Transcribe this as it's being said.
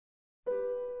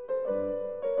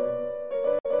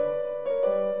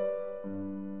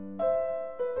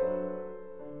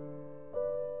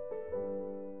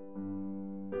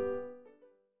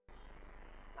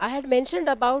had mentioned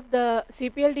about the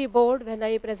CPLD board when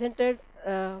I presented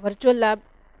virtual lab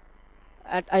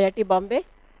at IIT Bombay.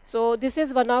 So this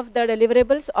is one of the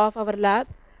deliverables of our lab.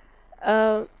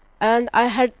 And I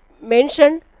had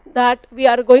mentioned that we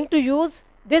are going to use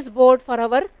this board for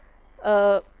our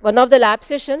one of the lab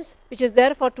sessions, which is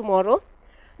there for tomorrow.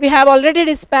 We have already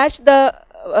dispatched the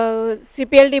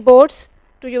CPLD boards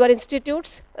to your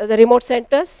institutes, the remote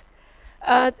centers.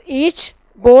 Each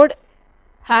board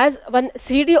has one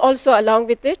CD also along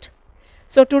with it.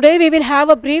 So today we will have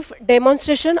a brief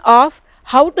demonstration of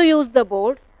how to use the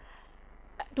board.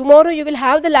 Tomorrow you will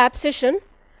have the lab session.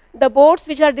 The boards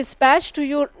which are dispatched to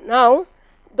you now,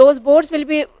 those boards will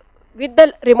be with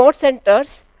the remote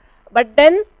centers, but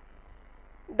then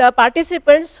the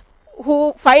participants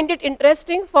who find it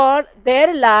interesting for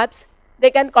their labs,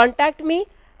 they can contact me,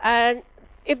 and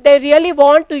if they really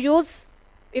want to use,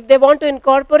 if they want to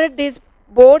incorporate these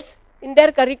boards in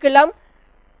their curriculum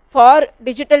for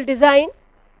digital design,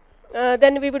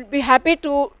 then we would be happy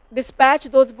to dispatch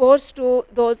those boards to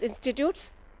those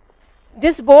institutes.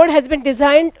 This board has been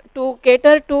designed to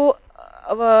cater to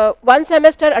one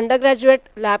semester undergraduate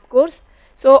lab course.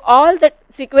 So all the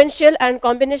sequential and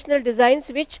combinational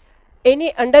designs which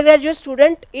any undergraduate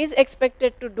student is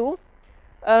expected to do,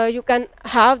 you can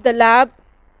have the lab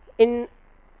in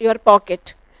your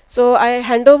pocket. So I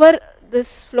hand over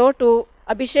this floor to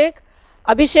Abhishek.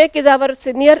 Abhishek is our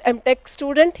senior MTech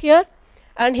student here,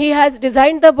 and he has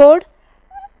designed the board,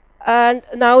 and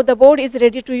now the board is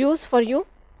ready to use for you,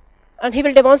 and he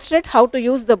will demonstrate how to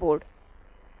use the board.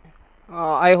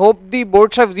 I hope the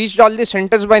boards have reached all the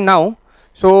centers by now.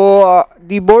 So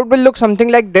the board will look something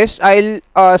like this.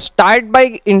 I'll start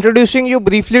by introducing you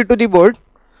briefly to the board.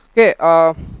 Okay.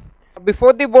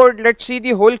 Before the board, let's see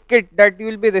the whole kit that you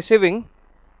will be receiving.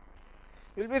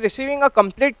 You will be receiving a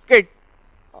complete kit,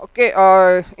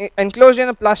 okay, enclosed in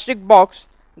a plastic box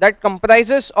that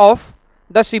comprises of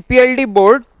the CPLD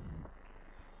board,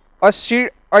 a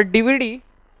DVD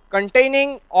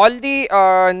containing all the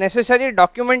necessary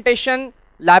documentation,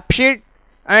 lab sheet,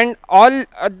 and all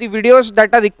the videos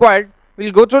that are required.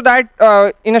 We'll go through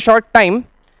that in a short time,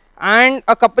 and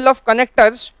a couple of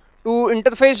connectors to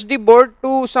interface the board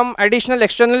to some additional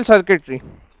external circuitry.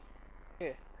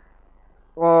 Okay.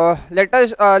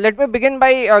 Let me begin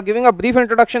by giving a brief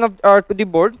introduction of to the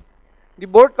board. The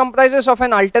board comprises of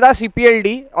an Altera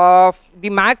CPLD of the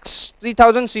Max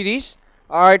 3000 series.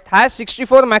 It has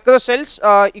 64 macro cells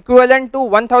equivalent to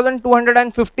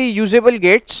 1250 usable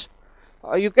gates.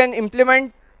 You can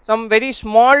implement some very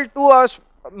small to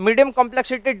medium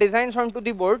complexity designs onto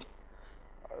the board.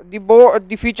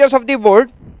 The features of the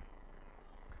board,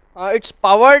 it's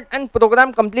powered and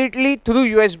programmed completely through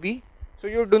USB. So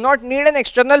you do not need an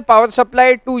external power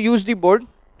supply to use the board.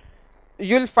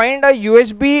 You will find a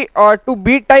USB to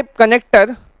B type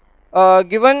connector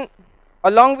given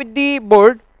along with the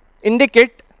board in the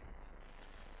kit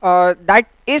that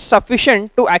is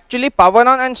sufficient to actually power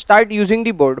on and start using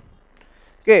the board.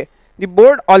 Okay, the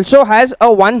board also has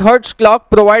a 1 Hz clock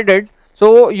provided,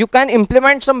 so you can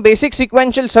implement some basic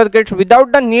sequential circuits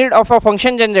without the need of a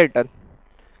function generator.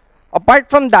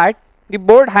 Apart from that, the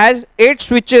board has 8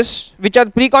 switches which are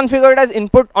pre-configured as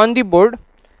input on the board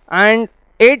and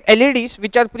 8 LEDs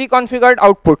which are pre-configured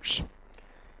outputs.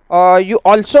 You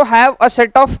also have a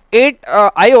set of 8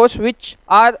 IOs which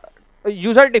are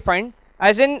user defined,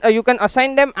 as in you can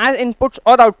assign them as inputs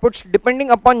or outputs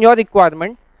depending upon your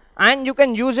requirement, and you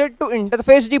can use it to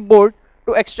interface the board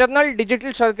to external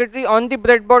digital circuitry on the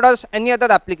breadboard or any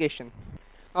other application.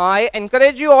 I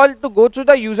encourage you all to go through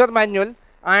the user manual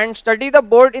and study the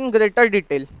board in greater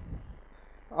detail.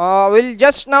 We'll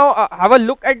just now have a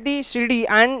look at the CD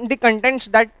and the contents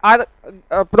that are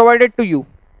provided to you.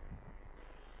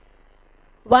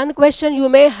 One question you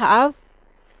may have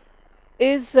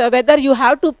is whether you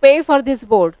have to pay for this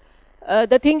board.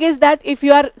 The thing is that if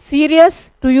you are serious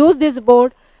to use this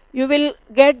board, you will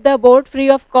get the board free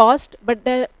of cost, but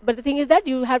the thing is that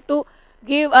you have to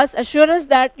give us assurance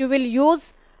that you will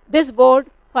use this board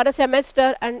for a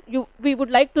semester, and we would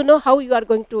like to know how you are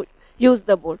going to use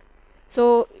the board.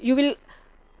 So you will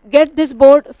get this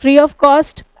board free of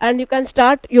cost, and you can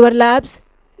start your labs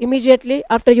immediately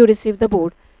after you receive the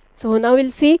board. So now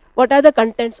we'll see what are the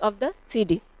contents of the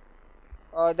CD.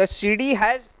 The CD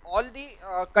has all the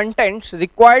contents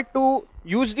required to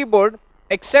use the board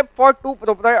except for two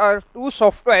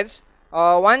softwares.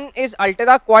 One is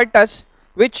Altera Quartus,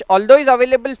 which although is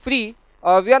available free,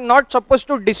 we are not supposed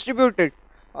to distribute it.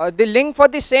 The link for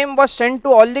the same was sent to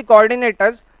all the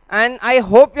coordinators, and I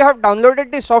hope you have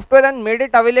downloaded the software and made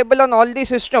it available on all the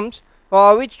systems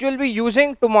which you will be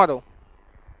using tomorrow.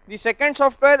 The second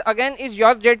software again is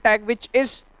your JTAG, which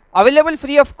is available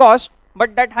free of cost,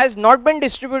 but that has not been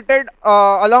distributed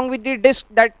along with the disk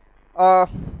that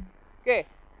okay,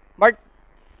 but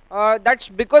that's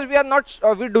because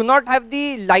we do not have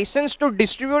the license to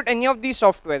distribute any of these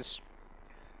softwares,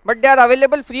 but they are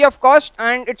available free of cost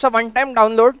and it's a one-time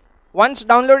download. Once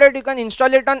downloaded, you can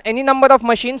install it on any number of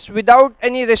machines without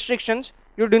any restrictions.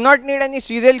 You do not need any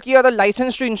serial key or a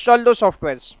license to install those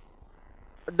softwares.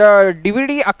 The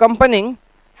DVD accompanying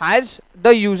has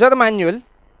the user manual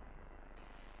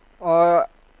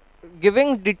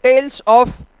giving details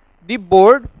of the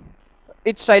board,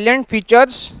 its silent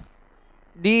features,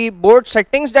 the board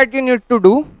settings that you need to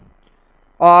do,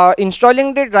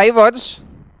 installing the drivers,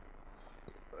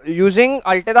 using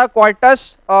Altera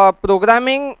Quartus,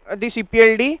 programming the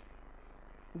CPLD,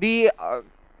 the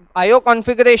IO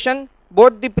configuration,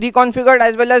 both the pre-configured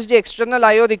as well as the external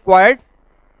IO required,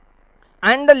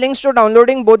 and the links to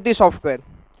downloading both the software.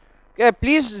 Okay,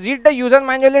 please read the user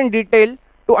manual in detail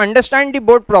to understand the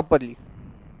board properly.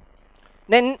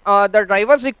 Then the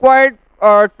drivers required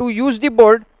to use the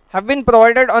board have been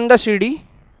provided on the CD.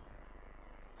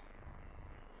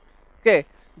 Okay,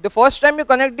 the first time you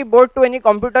connect the board to any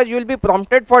computer, you will be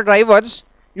prompted for drivers.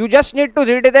 You just need to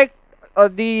redirect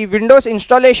the Windows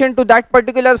installation to that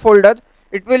particular folder.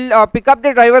 It will pick up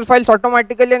the driver files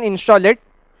automatically and install it.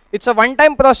 It's a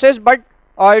one-time process, but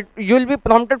you will be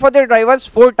prompted for the drivers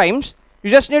 4 times. You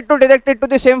just need to direct it to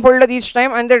the same folder each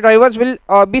time and the drivers will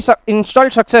be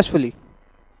installed successfully.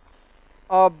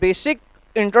 Basic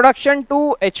introduction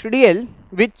to HDL,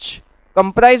 which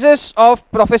comprises of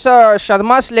Professor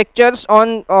Sharma's lectures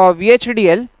on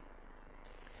VHDL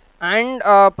and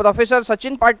Professor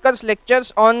Sachin Patkar's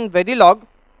lectures on Verilog,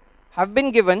 have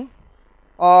been given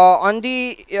on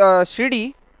the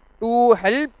CD to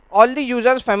help all the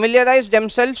users familiarize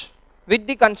themselves with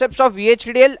the concepts of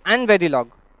VHDL and Verilog.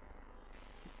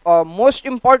 Most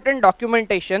important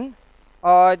documentation,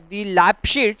 the lab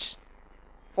sheets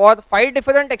for 5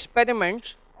 different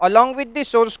experiments along with the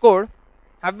source code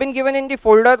have been given in the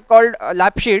folder called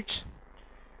lab sheets.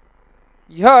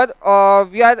 Here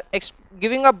we are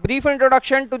giving a brief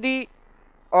introduction to the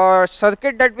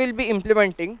circuit that we will be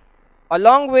implementing,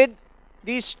 along with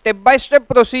the step-by-step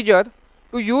procedure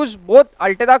to use both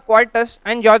Altera Quartus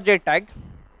and your JTAG.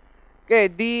 Okay,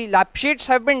 the lab sheets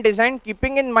have been designed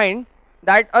keeping in mind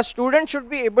that a student should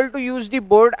be able to use the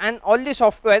board and all the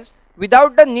softwares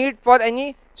without the need for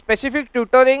any specific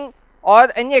tutoring or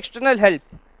any external help.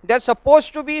 They are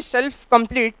supposed to be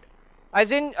self-complete,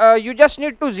 as in you just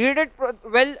need to read it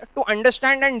well to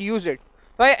understand and use it.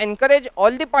 So I encourage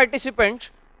all the participants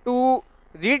to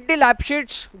read the lab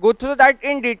sheets, go through that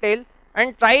in detail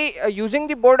and try using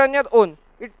the board on your own.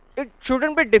 It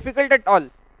shouldn't be difficult at all.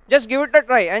 Just give it a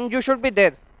try and you should be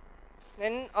there.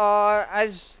 Then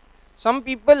as some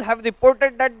people have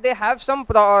reported that they have some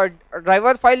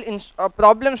driver file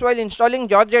problems while installing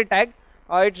JTAG.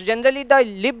 It's generally the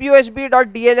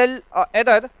libusb.dll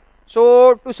error.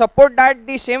 So to support that,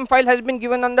 the same file has been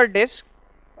given on the disk.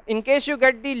 In case you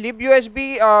get the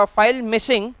libusb file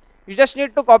missing, you just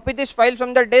need to copy this file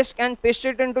from the disk and paste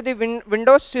it into the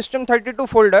Windows System 32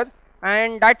 folder,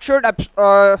 and that should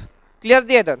clear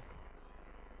the error.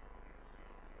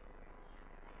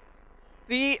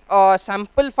 The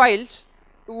sample files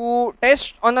to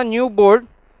test on a new board,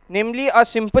 namely a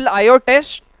simple IO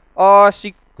test, a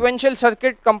sequential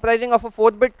circuit comprising of a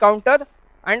 4-bit counter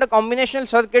and a combinational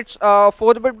circuits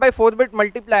 4-bit by 4-bit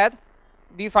multiplier.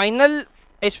 The final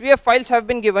SVF files have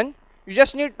been given. You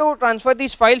just need to transfer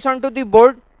these files onto the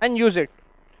board and use it.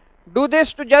 Do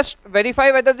this to just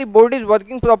verify whether the board is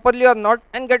working properly or not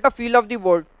and get a feel of the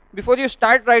board before you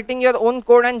start writing your own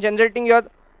code and generating your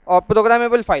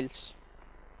programmable files.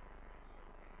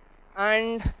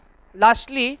 And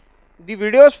lastly, the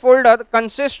videos folder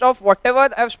consists of whatever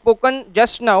I have spoken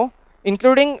just now,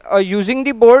 including using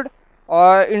the board,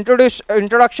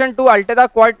 introduction to Altera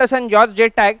Quartus and your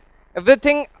JTAG.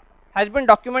 Everything has been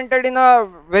documented in a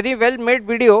very well made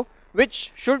video,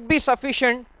 which should be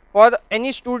sufficient for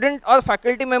any student or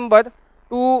faculty member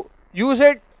to use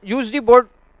the board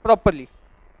properly.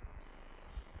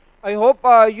 I hope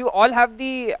you all have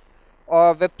the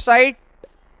website,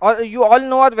 or you all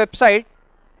know our website,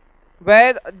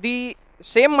 where the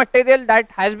same material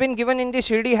that has been given in the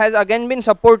CD has again been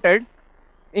supported,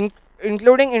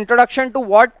 including introduction to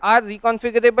what are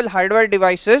reconfigurable hardware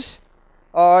devices,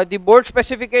 the board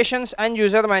specifications and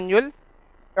user manual,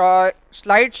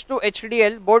 slides to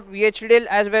HDL, both VHDL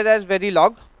as well as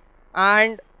Verilog,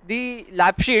 and the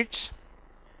lab sheets.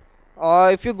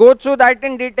 If you go through that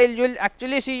in detail, you will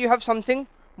actually see you have something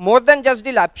more than just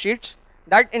the lab sheets.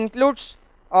 That includes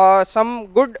some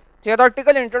good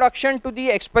theoretical introduction to the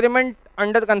experiment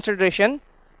under consideration.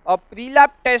 A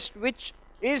pre-lab test which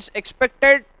is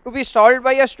expected to be solved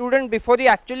by a student before he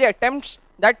actually attempts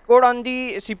that code on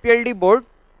the CPLD board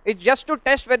is just to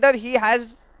test whether he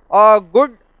has a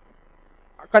good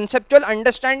conceptual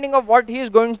understanding of what he is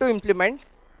going to implement.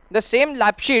 The same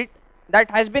lab sheet that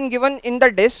has been given in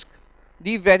the disk,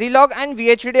 the Verilog and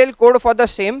VHDL code for the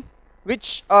same,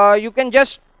 which you can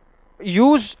just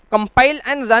use, compile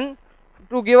and run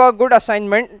to give a good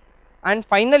assignment. And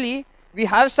finally, we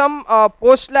have some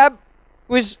post-lab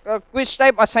quiz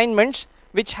type assignments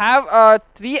which have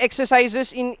 3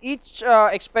 exercises in each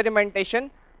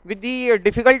experimentation, with the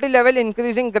difficulty level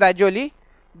increasing gradually.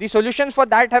 The solutions for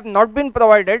that have not been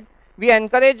provided. We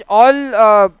encourage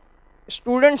all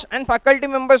students and faculty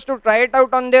members to try it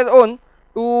out on their own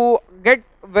to get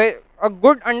a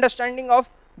good understanding of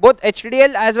both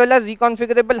HDL as well as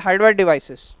reconfigurable hardware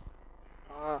devices.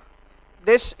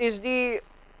 This is the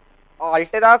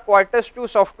Altera Quartus 2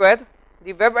 software,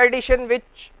 the web edition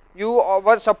which you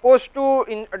were supposed to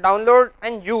download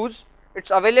and use.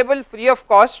 It's available free of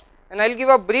cost, and I'll give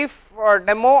a brief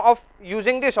demo of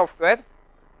using the software.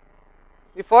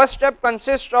 The first step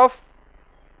consists of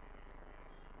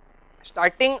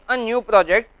starting a new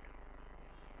project.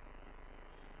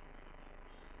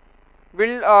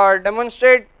 We'll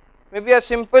demonstrate maybe a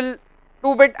simple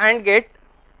 2-bit AND gate.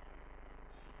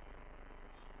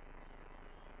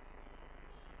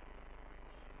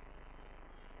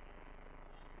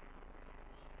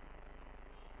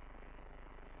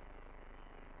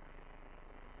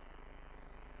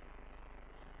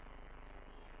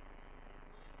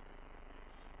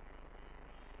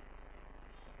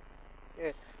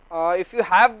 If you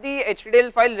have the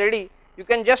HDL file ready, you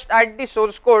can just add the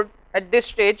source code at this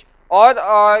stage, or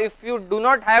if you do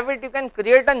not have it, you can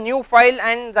create a new file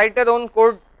and write your own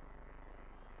code.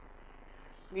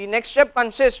 The next step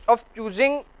consists of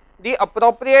choosing the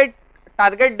appropriate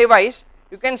target device.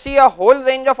 You can see a whole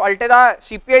range of Altera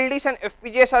CPLDs and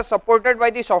FPGAs are supported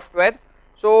by the software.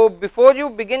 So before you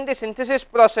begin the synthesis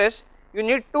process, you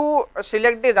need to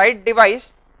select the right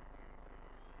device.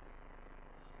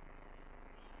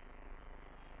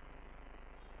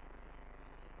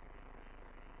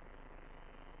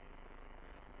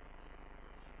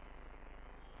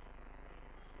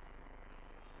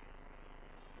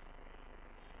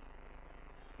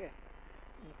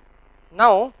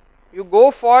 Now you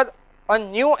go for a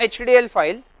new HDL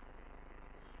file.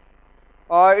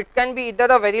 It can be either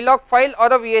a Verilog file or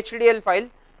a VHDL file,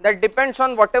 that depends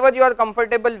on whatever you are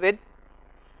comfortable with.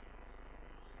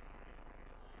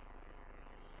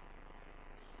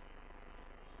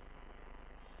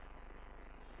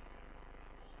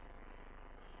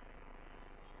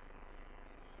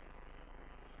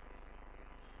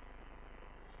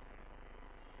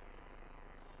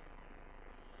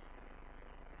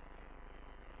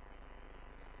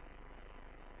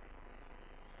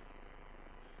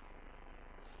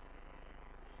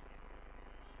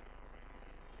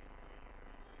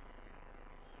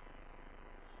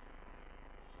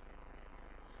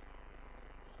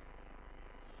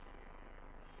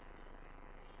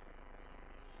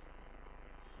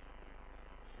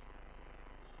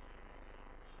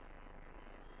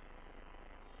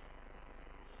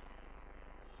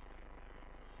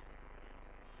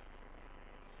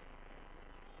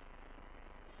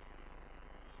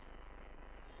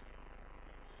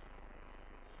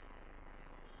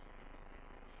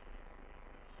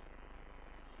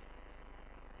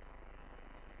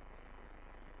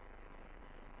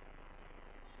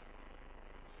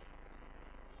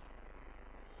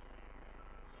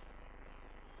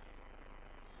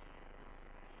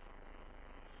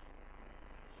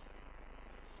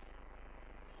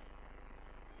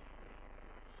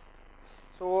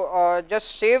 So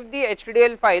just save the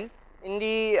HDL file in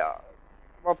the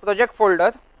project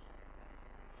folder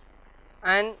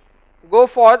and go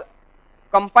for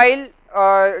compile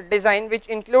design, which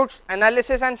includes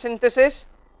analysis and synthesis,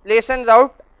 place and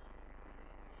route.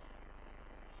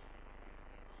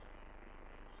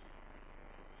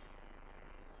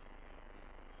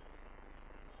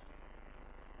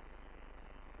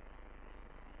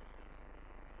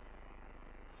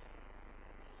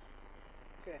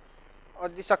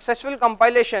 The successful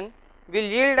compilation will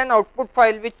yield an output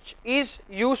file which is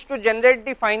used to generate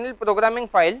the final programming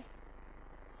file.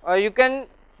 You can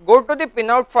go to the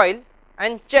pinout file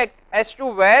and check as to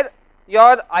where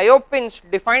your IO pins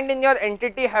defined in your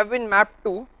entity have been mapped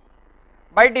to.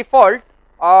 By default,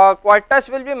 Quartus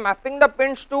will be mapping the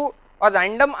pins to a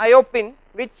random IO pin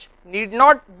which need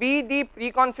not be the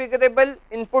pre-configurable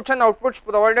inputs and outputs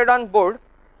provided on board.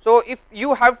 So if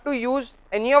you have to use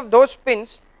any of those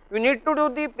pins, you need to do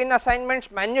the pin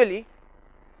assignments manually.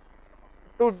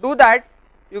 To do that,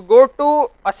 you go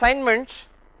to assignments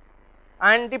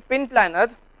and the pin planner.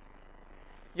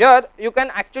 Here you can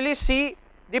actually see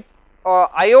the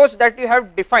IOs that you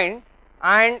have defined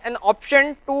and an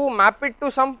option to map it to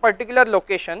some particular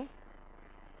location,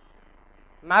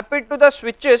 map it to the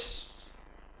switches,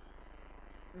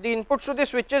 the inputs to the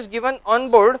switches given on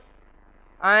board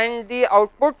and the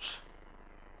outputs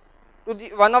to the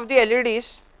one of the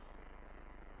LEDs.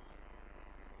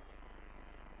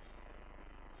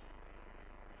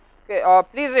 Okay,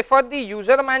 please refer the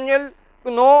user manual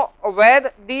to know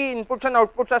where the inputs and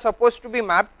outputs are supposed to be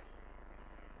mapped.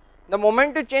 The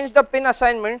moment you change the pin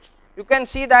assignments, you can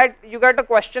see that you get a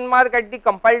question mark at the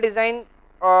compile design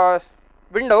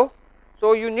window.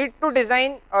 So you need to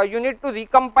design, you need to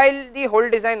recompile the whole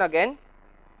design again.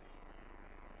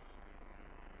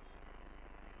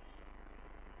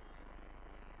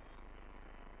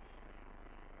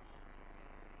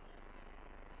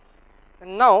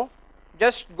 And now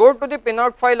just go to the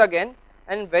pinout file again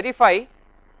and verify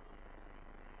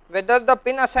whether the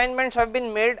pin assignments have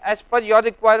been made as per your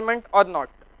requirement or not.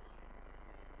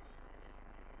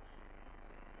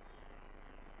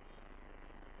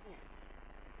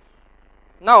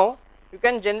 Now you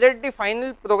can generate the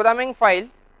final programming file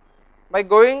by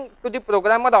going to the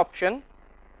programmer option.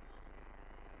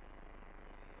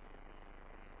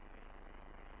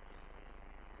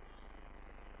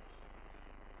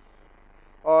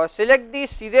 Select the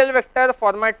serial vector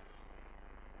format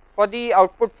for the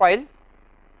output file.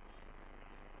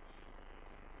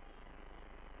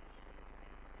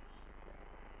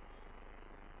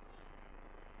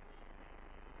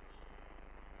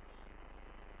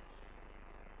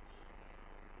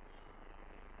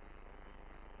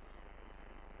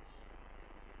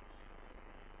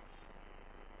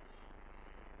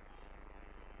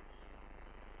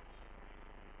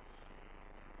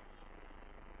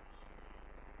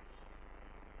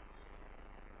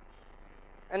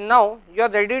 And now you are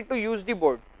ready to use the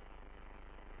board.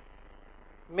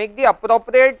 Make the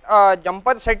appropriate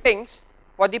jumper settings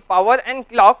for the power and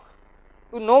clock.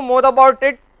 To know more about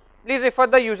it, please refer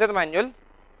the user manual.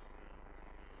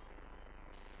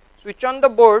 Switch on the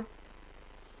board.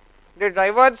 The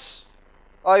drivers,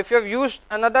 if you have used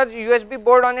another USB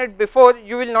board on it before,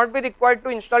 you will not be required to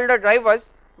install the drivers,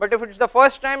 but if it is the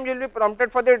first time, you will be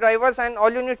prompted for the drivers, and all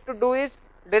you need to do is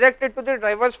direct it to the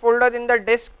drivers folder in the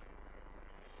disk.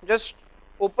 Just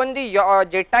open the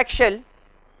JTAG shell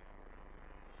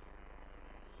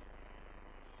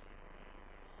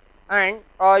and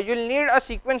you will need a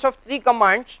sequence of 3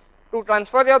 commands to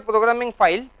transfer your programming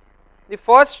file. The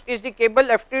first is the cable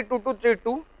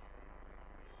FT2232.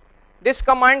 This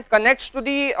command connects to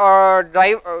the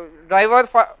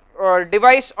driver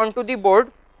device onto the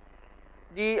board.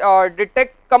 The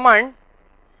detect command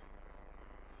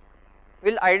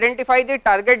will identify the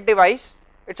target device.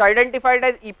 It is identified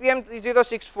as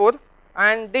EPM3064,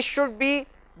 and this should be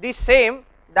the same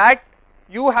that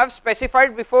you have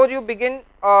specified before you began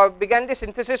the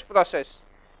synthesis process.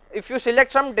 If you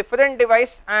select some different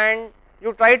device and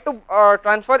you try to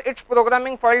transfer its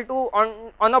programming file to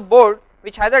on a board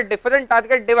which has a different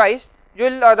target device, you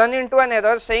will run into an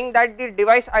error saying that the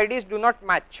device IDs do not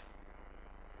match.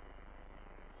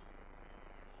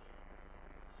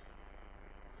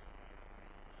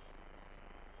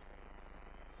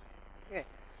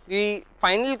 The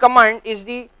final command is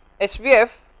the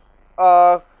SVF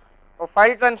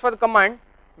file transfer command,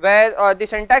 where the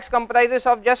syntax comprises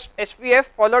of just SVF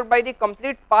followed by the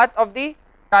complete path of the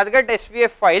target SVF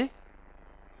file.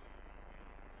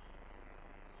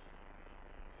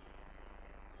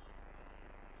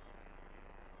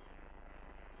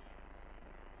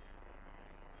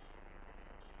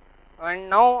 And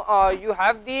now you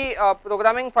have the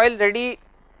programming file ready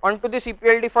onto the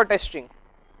CPLD for testing.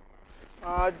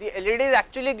 The LED is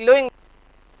actually glowing,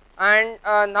 and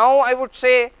now I would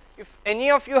say, if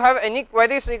any of you have any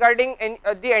queries regarding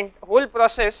the whole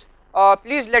process,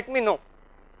 please let me know.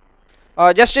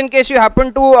 Just in case you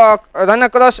happen to run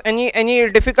across any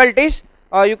difficulties,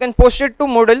 you can post it to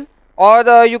Moodle,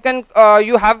 or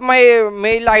you have my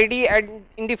mail ID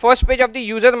in the first page of the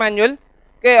user manual.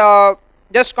 Okay,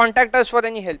 just contact us for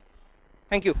any help.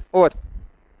 Thank you. Over.